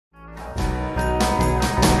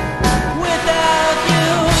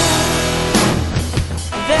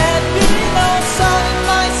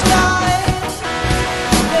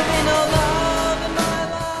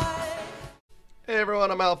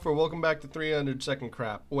a mouthful. Welcome back to 300-second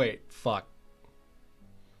crap. Wait, fuck.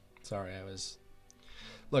 Sorry, I was...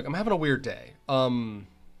 Look, I'm having a weird day. My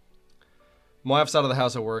wife's out of the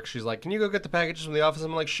house at work. She's like, can you go get the packages from the office?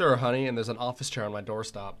 I'm like, sure, honey. And there's an office chair on my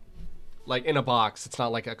doorstep. Like, in a box. It's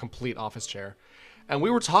not like a complete office chair. And we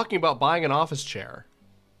were talking about buying an office chair.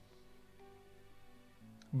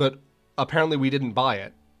 But apparently we didn't buy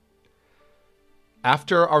it.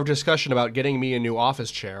 After our discussion about getting me a new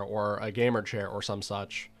office chair or a gamer chair or some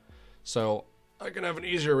such, so I can have an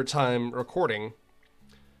easier time recording,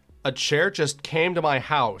 a chair just came to my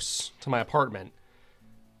house, to my apartment,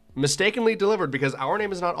 mistakenly delivered because our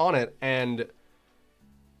name is not on it and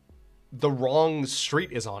the wrong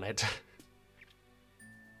street is on it.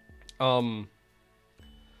 And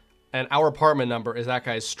our apartment number is that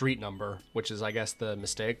guy's street number, which is, I guess, the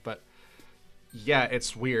mistake, but yeah,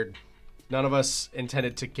 it's weird. None of us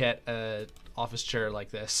intended to get an office chair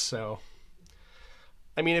like this, so...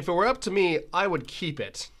 I mean, if it were up to me, I would keep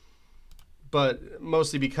it. But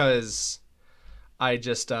mostly because I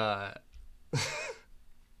just,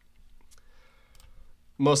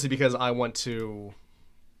 mostly because I want to...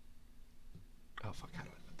 Oh, fuck, how do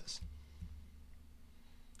I put this?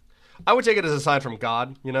 I would take it as a sign from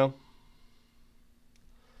God, you know?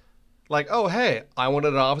 Like, oh, hey, I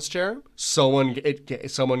wanted an office chair. Someone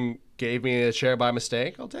gave me a chair by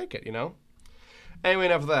mistake. I'll take it, you know? Anyway,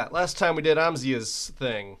 enough of that. Last time we did Amzia's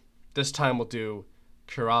thing. This time we'll do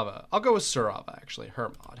Kurava. I'll go with Surava, actually. Her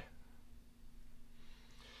mod.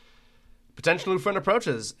 Potential new friend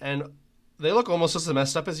approaches, and they look almost as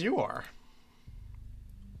messed up as you are.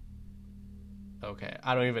 Okay,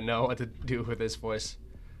 I don't even know what to do with this voice.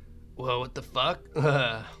 Well, what the fuck?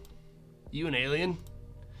 You an alien?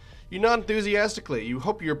 You nod enthusiastically. You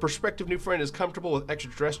hope your prospective new friend is comfortable with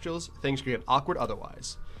extraterrestrials. Things could get awkward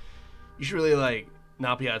otherwise. You should really, like,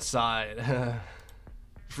 not be outside.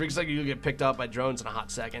 Freaks like you'll get picked up by drones in a hot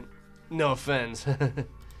second. No offense.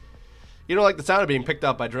 You don't like the sound of being picked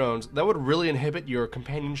up by drones. That would really inhibit your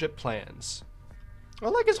companionship plans. I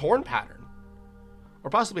like his horn pattern. Or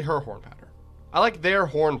possibly her horn pattern. I like their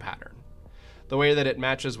horn pattern. The way that it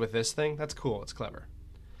matches with this thing. That's cool. It's clever.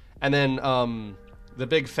 And then, the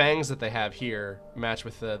big fangs that they have here match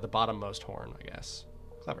with the bottommost horn, I guess.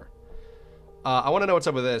 Clever. I want to know what's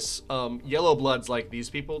up with this. Yellow bloods like these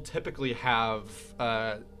people typically have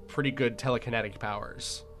pretty good telekinetic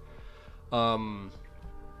powers.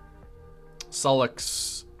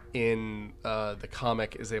 Solix in the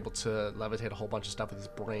comic is able to levitate a whole bunch of stuff with his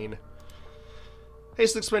brain.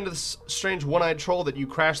 Hastily explain to this strange one-eyed troll that you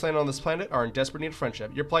crash land on this planet are in desperate need of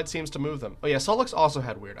friendship. Your plight seems to move them. Oh yeah, Solix also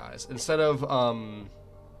had weird eyes. Instead of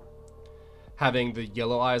having the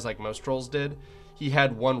yellow eyes like most trolls did, he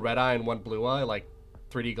had one red eye and one blue eye, like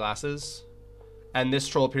 3D glasses. And this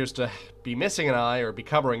troll appears to be missing an eye or be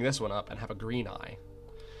covering this one up and have a green eye.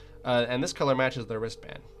 And this color matches their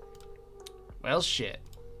wristband. Well, shit.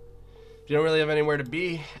 If you don't really have anywhere to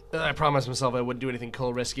be, I promised myself I wouldn't do anything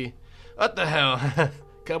cool risky. What the hell?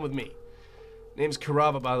 Come with me. Name's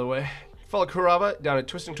Kurava, by the way. Follow Kurava down a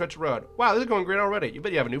twisting stretch of road. Wow, this is going great already. You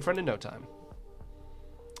bet you have a new friend in no time.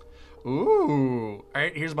 Ooh.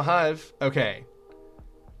 Alright, here's my hive. Okay.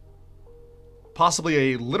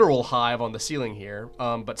 Possibly a literal hive on the ceiling here.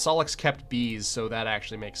 But Solix kept bees, so that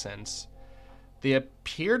actually makes sense. They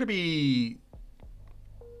appear to be...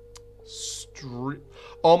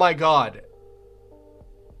 Oh my god.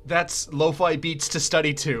 That's lo-fi beats to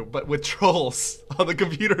study to, but with trolls on the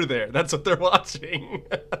computer there. That's what they're watching.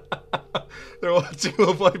 They're watching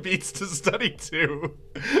lo-fi beats to study to.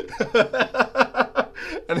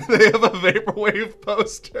 And they have a vaporwave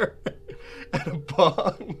poster and a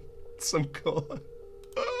bong. Some cola.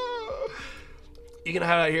 You can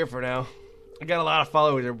hide out here for now. I got a lot of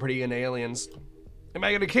followers that are pretty into aliens. Am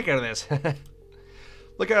I gonna kick out of this?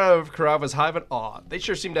 Look out of Kurava's hive and awe. They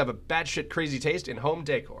sure seem to have a batshit crazy taste in home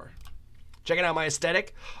decor. Checking out my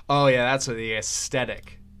aesthetic? Oh yeah, that's the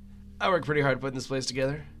aesthetic. I worked pretty hard putting this place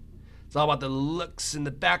together. It's all about the looks in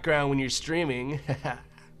the background when you're streaming.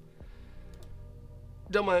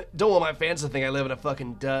 Don't want my fans to think I live in a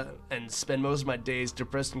fucking dud and spend most of my days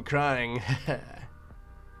depressed and crying.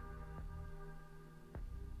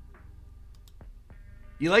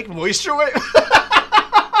 You like moisture wave?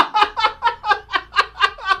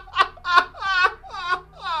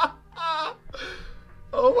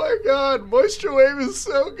 Oh my god, moisture wave is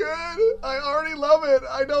so good. I already love it.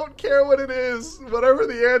 I don't care what it is. Whatever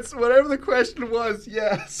the answer, whatever the question was,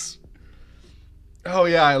 yes. Oh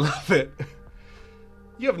yeah, I love it.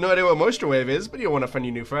 You have no idea what moisture wave is, but you want to find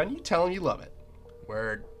your new friend. You tell him you love it.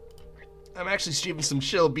 Word. I'm actually streaming some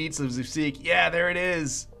chill beats of Zufseek. Yeah, there it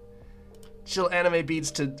is. Chill anime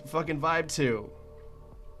beats to fucking vibe to.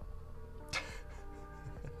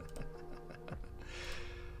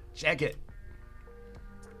 Check it.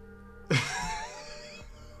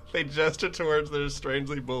 They gesture towards their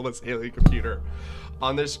strangely bulbous alien computer.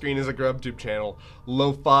 On their screen is a GrubTube channel.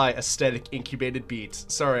 Lo-fi aesthetic incubated beats.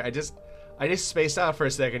 Sorry, I just spaced out for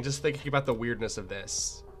a second just thinking about the weirdness of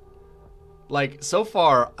this. Like, so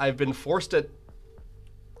far, I've been forced at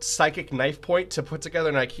psychic knife point to put together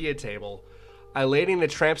an IKEA table. I Lady in a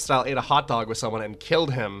Tramp style ate a hot dog with someone and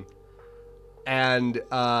killed him. And,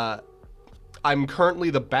 I'm currently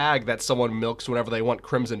the bag that someone milks whenever they want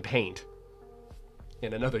crimson paint.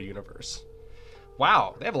 In another universe.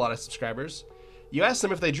 Wow, they have a lot of subscribers. You asked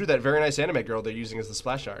them if they drew that very nice anime girl they're using as the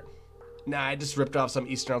splash art. Nah, I just ripped off some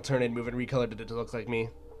Eastern alternate move and recolored it to look like me.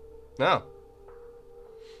 No.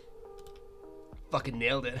 Fucking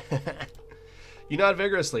nailed it. You nod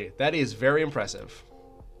vigorously. That is very impressive.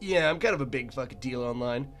 Yeah, I'm kind of a big fucking deal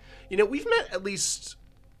online. You know, we've met at least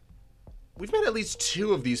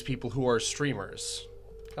 2 of these people who are streamers.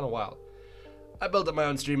 Kind of wild. I built up my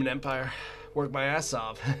own streaming empire. Worked my ass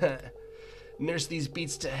off. Nurse these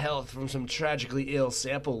beats to health from some tragically ill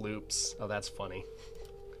sample loops. Oh, that's funny.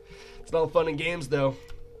 It's not fun and games, though.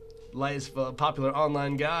 Life of a popular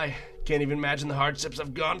online guy. Can't even imagine the hardships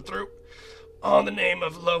I've gone through. All in the name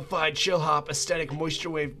of lo-fi chill hop aesthetic moisture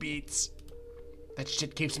wave beats. That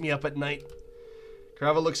shit keeps me up at night.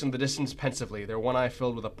 Karava looks in the distance pensively, their one eye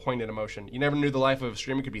filled with a poignant emotion. You never knew the life of a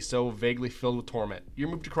streamer could be so vaguely filled with torment. You're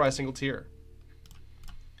moved to cry a single tear.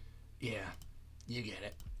 Yeah, you get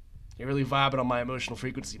it. You're really vibing on my emotional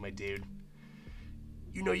frequency, my dude.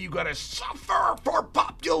 You know you gotta suffer for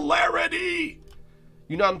popularity!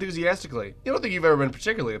 You nod enthusiastically. You don't think you've ever been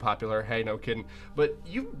particularly popular. Hey, no kidding. But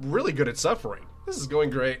you're really good at suffering. This is going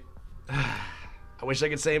great. I wish I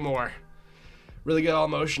could say more. Really get all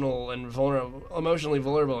emotional and emotionally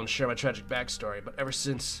vulnerable and share my tragic backstory. But ever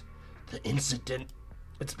since the incident,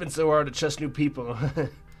 it's been so hard to trust new people.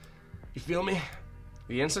 You feel me?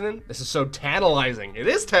 The incident? This is so tantalizing. It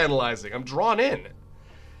is tantalizing. I'm drawn in.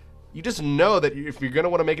 You just know that if you're going to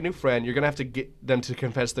want to make a new friend, you're going to have to get them to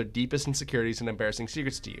confess their deepest insecurities and embarrassing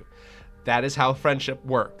secrets to you. That is how friendship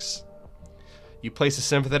works. You place a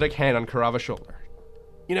sympathetic hand on Karava's shoulder.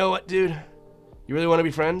 You know what, dude? You really want to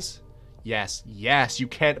be friends? Yes, yes. You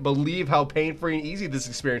can't believe how pain-free and easy this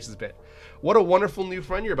experience has been. What a wonderful new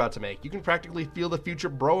friend you're about to make. You can practically feel the future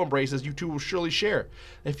bro embraces you two will surely share.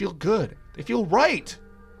 They feel good. They feel right.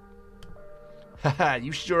 Haha,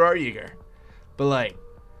 you sure are eager. But like,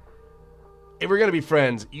 if we're gonna be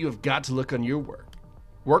friends, you have got to look on your work.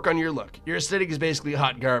 Work on your look. Your aesthetic is basically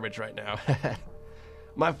hot garbage right now.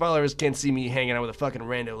 My followers can't see me hanging out with a fucking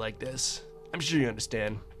rando like this. I'm sure you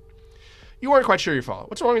understand. You weren't quite sure you follow.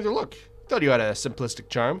 What's wrong with your look? Thought you had a simplistic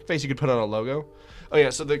charm. Face you could put on a logo. Oh yeah,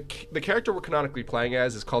 so the character we're canonically playing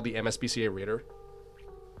as is called the MSPCA Reader.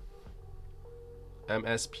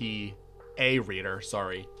 MSPA Reader,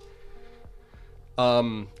 sorry.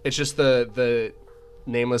 It's just the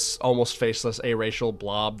nameless, almost faceless, aracial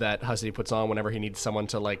blob that Hussey puts on whenever he needs someone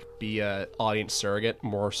to like be a audience surrogate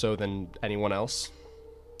more so than anyone else.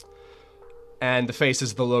 And the face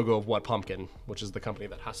is the logo of What Pumpkin, which is the company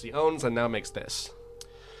that Hussey owns and now makes this.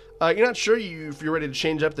 You're not sure if you're ready to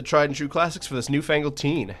change up the tried and true classics for this newfangled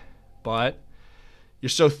teen, but you're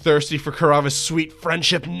so thirsty for Karava's sweet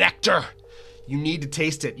friendship nectar. You need to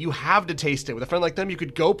taste it. You have to taste it. With a friend like them, you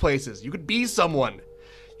could go places. You could be someone.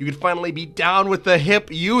 You could finally be down with the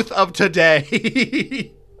hip youth of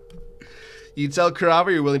today. You tell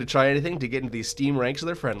Karava you're willing to try anything to get into the esteemed ranks of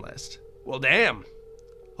their friend list. Well, damn.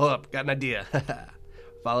 Hold up, got an idea.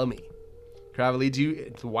 Follow me. Karava leads you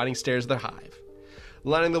into the winding stairs of their hive.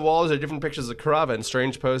 Lining the walls are different pictures of Karava in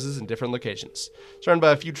strange poses in different locations, surrounded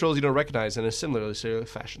by a few trolls you don't recognize in a similarly serious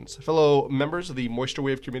fashions. Fellow members of the Moisture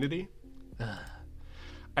Wave community?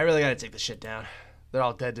 I really gotta take this shit down. They're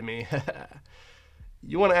all dead to me.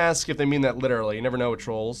 You want to ask if they mean that literally. You never know with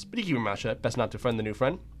trolls, but you keep your mouth shut. Best not to offend the new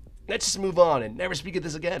friend. Let's just move on and never speak of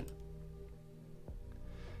this again.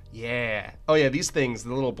 Yeah. Oh yeah, these things,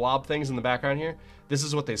 the little blob things in the background here, this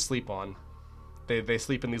is what they sleep on. They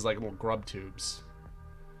sleep in these like little grub tubes.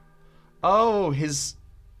 Oh, his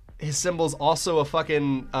symbol's also a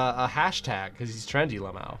fucking a hashtag because he's trendy,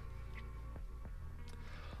 Lamau.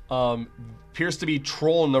 Appears to be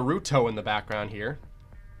Troll Naruto in the background here.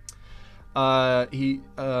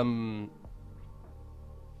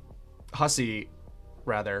 Hussey,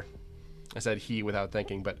 rather. I said he without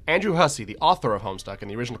thinking, but Andrew Hussey, the author of Homestuck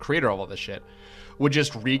and the original creator of all this shit, would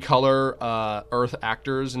just recolor Earth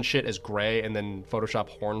actors and shit as gray and then Photoshop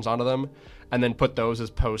horns onto them and then put those as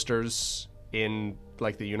posters in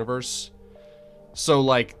like the universe. So,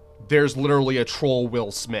 like, there's literally a troll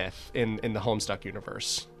Will Smith in the Homestuck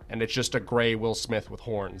universe. And it's just a gray Will Smith with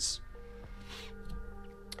horns.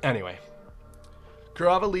 Anyway.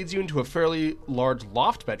 Kurava leads you into a fairly large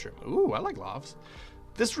loft bedroom. Ooh, I like lofts.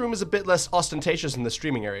 This room is a bit less ostentatious than the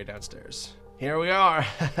streaming area downstairs. Here we are.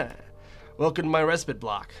 Welcome to my respite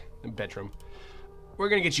block. Bedroom. We're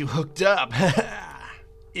gonna get you hooked up.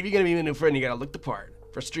 If you're gonna be a new friend, you gotta look the part.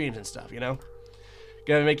 For streams and stuff, you know?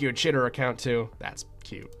 Gotta make you a Chitter account too. That's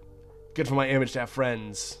cute. Good for my image to have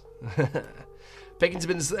friends. Bacon's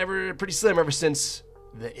been pretty slim ever since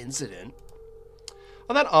the incident.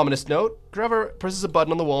 On that ominous note, Grover presses a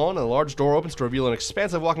button on the wall and a large door opens to reveal an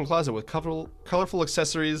expansive walk-in closet with colorful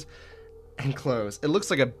accessories and clothes. It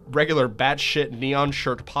looks like a regular batshit neon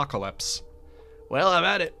shirt apocalypse. Well, I'm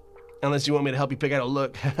at it. Unless you want me to help you pick out a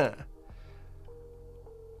look.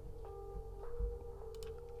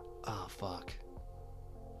 Oh, fuck.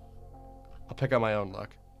 I'll pick out my own look.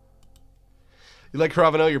 You like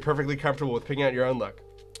Caravano, you're perfectly comfortable with picking out your own look.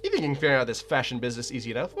 You think you can figure out this fashion business easy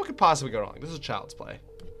enough? What could possibly go wrong? This is child's play.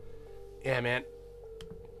 Yeah, man.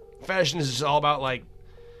 Fashion is just all about, like,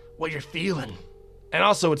 what you're feeling. And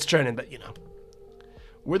also it's trending, but, you know.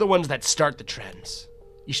 We're the ones that start the trends.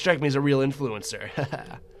 You strike me as a real influencer.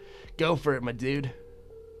 Go for it, my dude.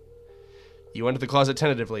 You enter the closet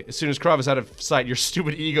tentatively. As soon as Krav is out of sight, your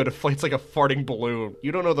stupid ego deflates like a farting balloon.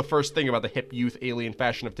 You don't know the first thing about the hip youth alien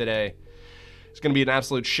fashion of today. It's gonna be an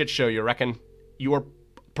absolute shit show, you reckon? You are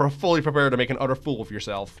fully prepared to make an utter fool of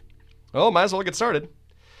yourself. Well, might as well get started.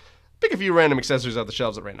 Pick a few random accessories off the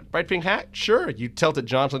shelves at random. Bright pink hat? Sure. You tilt it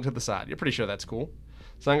jauntily to the side. You're pretty sure that's cool.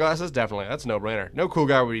 Sunglasses? Definitely. That's a no-brainer. No cool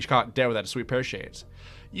guy would be caught dead without a sweet pair of shades.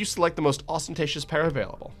 You select the most ostentatious pair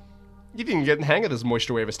available. You can get the hang of this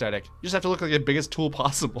moisture wave aesthetic. You just have to look like the biggest tool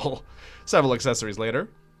possible. Several accessories later.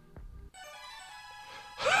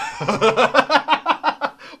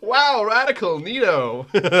 Wow, radical,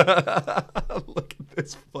 neato. Look at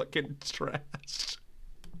this fucking trash.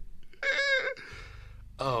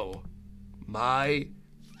 Oh my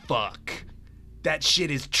fuck. That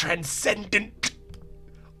shit is transcendent.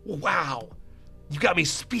 Wow. You got me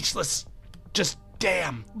speechless. Just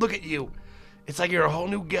damn, look at you. It's like you're a whole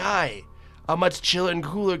new guy. A much chiller and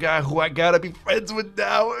cooler guy who I gotta be friends with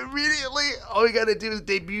now immediately. All you gotta do is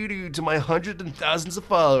debut you to my hundreds and thousands of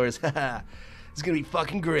followers. Haha. It's gonna be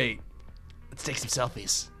fucking great. Let's take some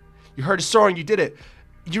selfies. You heard a story and you did it.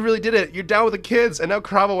 You really did it. You're down with the kids, and now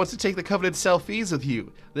Krava wants to take the coveted selfies with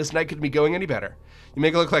you. This night couldn't be going any better. You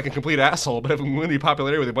make it look like a complete asshole, but if you win the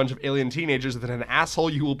popularity with a bunch of alien teenagers, then an asshole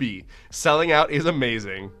you will be. Selling out is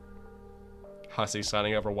amazing. Hussy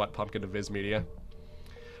signing up for what, Pumpkin to Viz Media?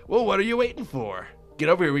 Well, what are you waiting for? Get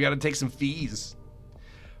over here, we gotta take some fees.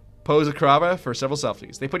 Pose a Krava for several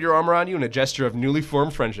selfies. They put your arm around you in a gesture of newly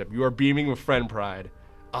formed friendship. You are beaming with friend pride.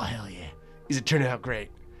 Oh, hell yeah. These are turning out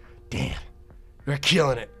great. Damn. You're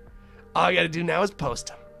killing it. All I gotta do now is post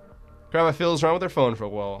them. Krava fiddles around with her phone for a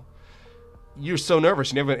while. You're so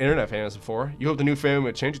nervous, you never been internet famous before. You hope the new fame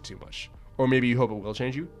won't change you too much. Or maybe you hope it will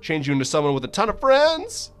change you. Change you into someone with a ton of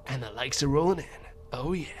friends. And the likes are rolling in.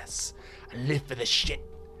 Oh yes. I live for this shit.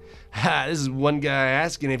 Ha, this is one guy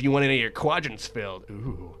asking if you want any of your quadrants filled.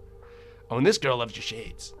 Ooh. Oh, and this girl loves your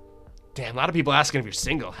shades. Damn, a lot of people asking if you're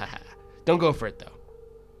single. Haha. Don't go for it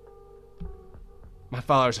though. My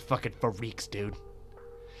followers are fucking freaks, dude.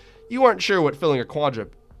 You aren't sure what filling a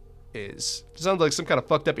quadrant is. It sounds like some kind of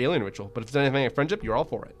fucked up alien ritual, but if it's anything like friendship, you're all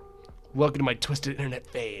for it. Welcome to my twisted internet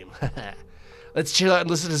fame. Let's chill out and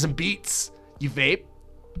listen to some beats. You vape?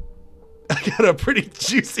 I got a pretty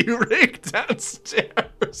juicy rig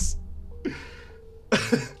downstairs.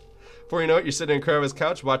 Before you know it, you're sitting on Krava's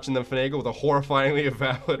couch watching them finagle with a horrifyingly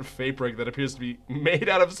evaporate vape rig that appears to be made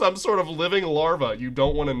out of some sort of living larva you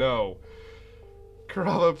don't want to know.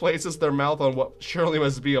 Krava places their mouth on what surely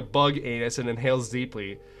must be a bug anus and inhales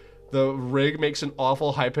deeply. The rig makes an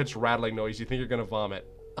awful high-pitched rattling noise. You think you're gonna vomit.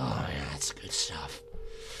 Oh yeah, that's good stuff.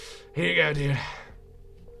 Here you go, dude.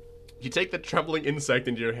 You take the trembling insect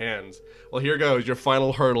into your hands. Well, here goes, your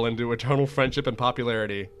final hurdle into eternal friendship and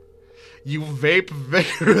popularity. You vape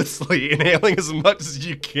vigorously, inhaling as much as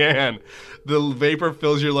you can. The vapor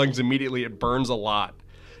fills your lungs immediately. It burns a lot.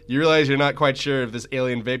 You realize you're not quite sure if this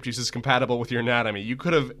alien vape juice is compatible with your anatomy. You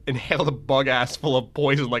could have inhaled a bug ass full of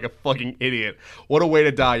poison like a fucking idiot. What a way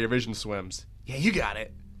to die, your vision swims. Yeah, you got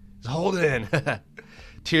it. Just hold it in.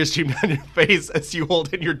 Tears stream down your face as you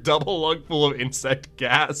hold in your double lung full of insect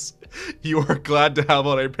gas. You are glad to have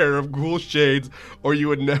on a pair of ghoul shades, or you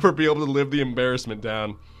would never be able to live the embarrassment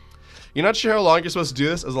down. You're not sure how long you're supposed to do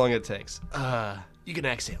this, as long as it takes. You can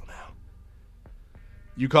exhale now.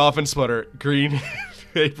 You cough and sputter. Green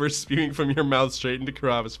Vapor spewing from your mouth straight into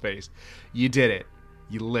Karava's face. You did it.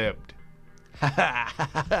 You lived.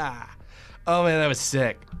 Oh man, that was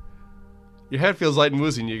sick. Your head feels light and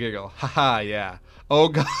woozy and you giggle. Haha, yeah. Oh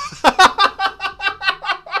god.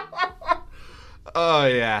 Oh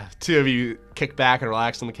yeah. Two of you kick back and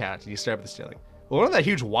relax on the couch and you stare up at the ceiling. Well, what did that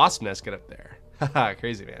huge wasp nest get up there? Haha,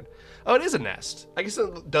 crazy man. Oh, it is a nest. I guess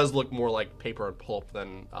it does look more like paper and pulp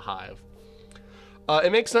than a hive.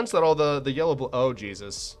 It makes sense that all the yellow oh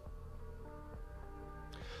Jesus.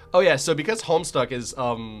 Oh yeah, so because Homestuck is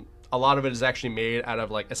a lot of it is actually made out of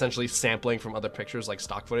like essentially sampling from other pictures like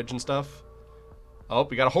stock footage and stuff. Oh,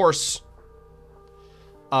 we got a horse.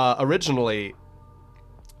 Originally,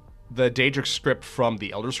 the Daedric script from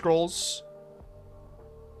the Elder Scrolls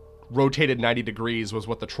rotated 90 degrees was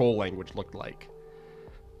what the troll language looked like.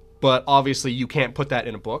 But obviously you can't put that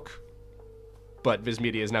in a book. But Viz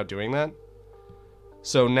Media is now doing that.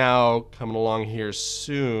 So now, coming along here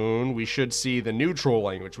soon, we should see the new troll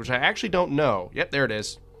language, which I actually don't know. Yep, there it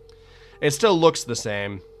is. It still looks the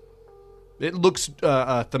same. It looks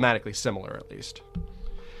thematically similar, at least.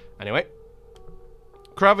 Anyway,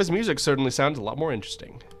 Karava's music certainly sounds a lot more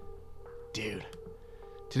interesting. Dude,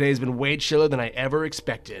 today's been way chiller than I ever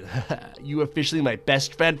expected. You officially my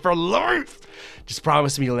best friend for life. Just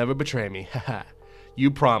promise me you'll never betray me. You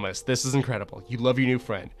promise. This is incredible. You love your new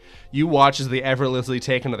friend. You watch as they effortlessly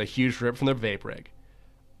take another huge rip from their vape rig.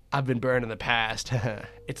 I've been burned in the past.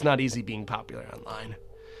 It's not easy being popular online,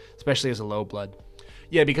 especially as a low blood.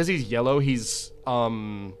 Yeah, because he's yellow, he's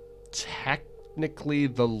technically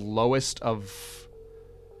the lowest of...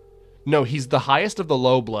 No, he's the highest of the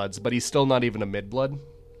low bloods, but he's still not even a mid blood.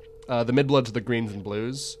 The mid bloods are the greens and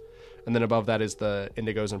blues, and then above that is the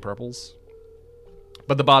indigos and purples.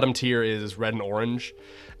 But the bottom tier is red and orange,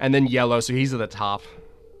 and then yellow, so he's at the top.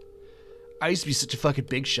 I used to be such a fucking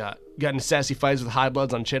big shot. Got in sassy fights with high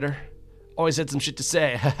bloods on Chitter. Always had some shit to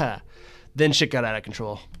say, haha. Then shit got out of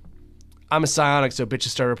control. I'm a psionic, so bitches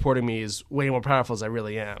started reporting me as way more powerful as I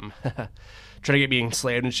really am. Trying to get me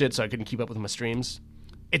enslaved and shit so I couldn't keep up with my streams.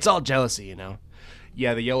 It's all jealousy, you know?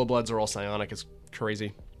 Yeah, the yellow bloods are all psionic. It's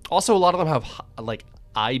crazy. Also, a lot of them have, like,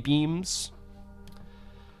 eye beams.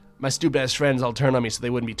 My stupid-ass friends all turned on me so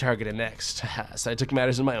they wouldn't be targeted next. So I took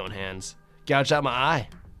matters in my own hands. Gouged out my eye.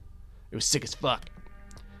 It was sick as fuck.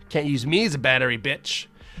 Can't use me as a battery, bitch.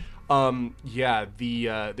 Yeah,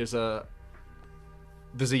 there's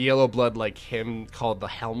a yellow blood like him called the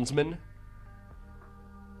Helmsman.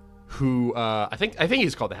 Who, I think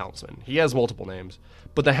he's called the Helmsman. He has multiple names.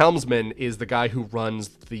 But the Helmsman is the guy who runs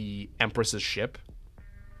the Empress's ship.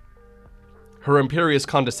 Her Imperious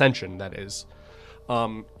Condescension, that is.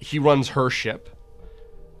 He runs her ship.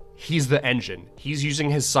 He's the engine. He's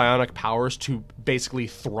using his psionic powers to basically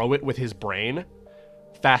throw it with his brain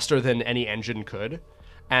faster than any engine could.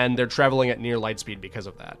 And they're traveling at near light speed because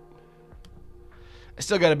of that. I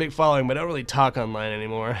still got a big following, but I don't really talk online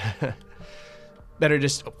anymore. Better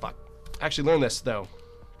just... Oh, fuck. I actually learned this, though.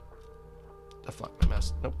 The fuck, my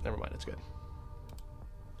mouse. Nope, never mind. It's good.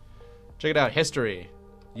 Check it out. History.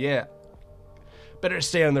 Yeah. Better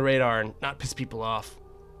stay on the radar and not piss people off.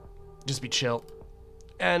 Just be chill.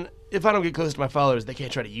 And if I don't get close to my followers, they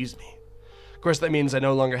can't try to use me. Of course, that means I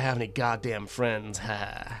no longer have any goddamn friends.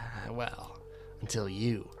 Well, until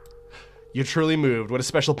you. You're truly moved. What a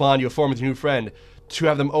special bond you have formed with your new friend. To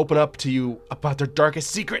have them open up to you about their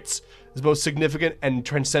darkest secrets is the most significant and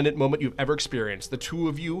transcendent moment you've ever experienced. The two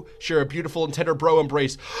of you share a beautiful and tender bro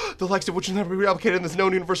embrace, the likes of which will never be replicated in this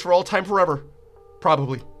known universe for all time forever.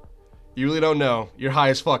 Probably. You really don't know. You're high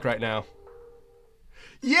as fuck right now.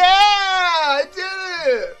 Yeah! I did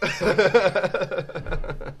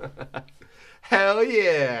it! Hell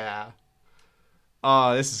yeah!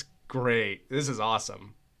 Oh, this is great. This is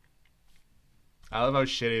awesome. I love how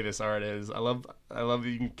shitty this art is. I love that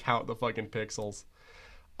you can count the fucking pixels.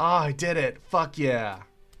 Oh, I did it. Fuck yeah.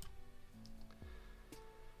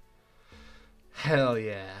 Hell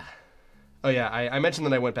yeah. Oh yeah, I mentioned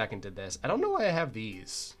that I went back and did this. I don't know why I have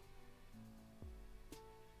these.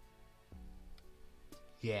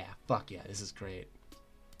 Yeah, fuck yeah, this is great.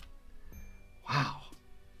 Wow.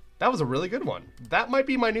 That was a really good one. That might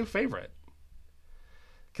be my new favorite.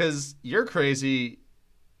 Because you're crazy.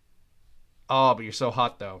 Oh, but you're so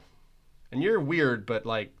hot, though. And you're weird, but,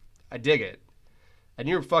 like, I dig it. And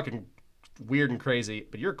you're fucking weird and crazy,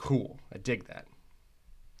 but you're cool. I dig that.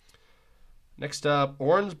 Next up,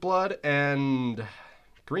 orange blood and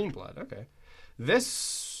green blood. Okay.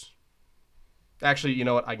 This... Actually, you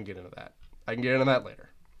know what? I can get into that. I can get into that later.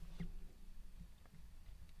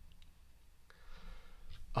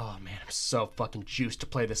 Oh, man, I'm so fucking juiced to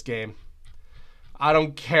play this game. I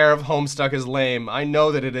don't care if Homestuck is lame. I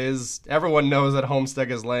know that it is. Everyone knows that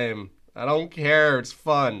Homestuck is lame. I don't care. It's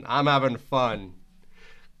fun. I'm having fun.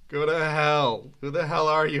 Go to hell. Who the hell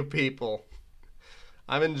are you people?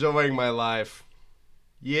 I'm enjoying my life.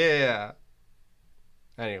 Yeah.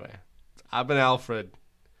 Anyway, I've been Alfred.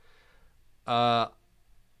 I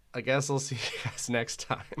guess I'll see you guys next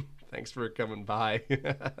time. Thanks for coming by.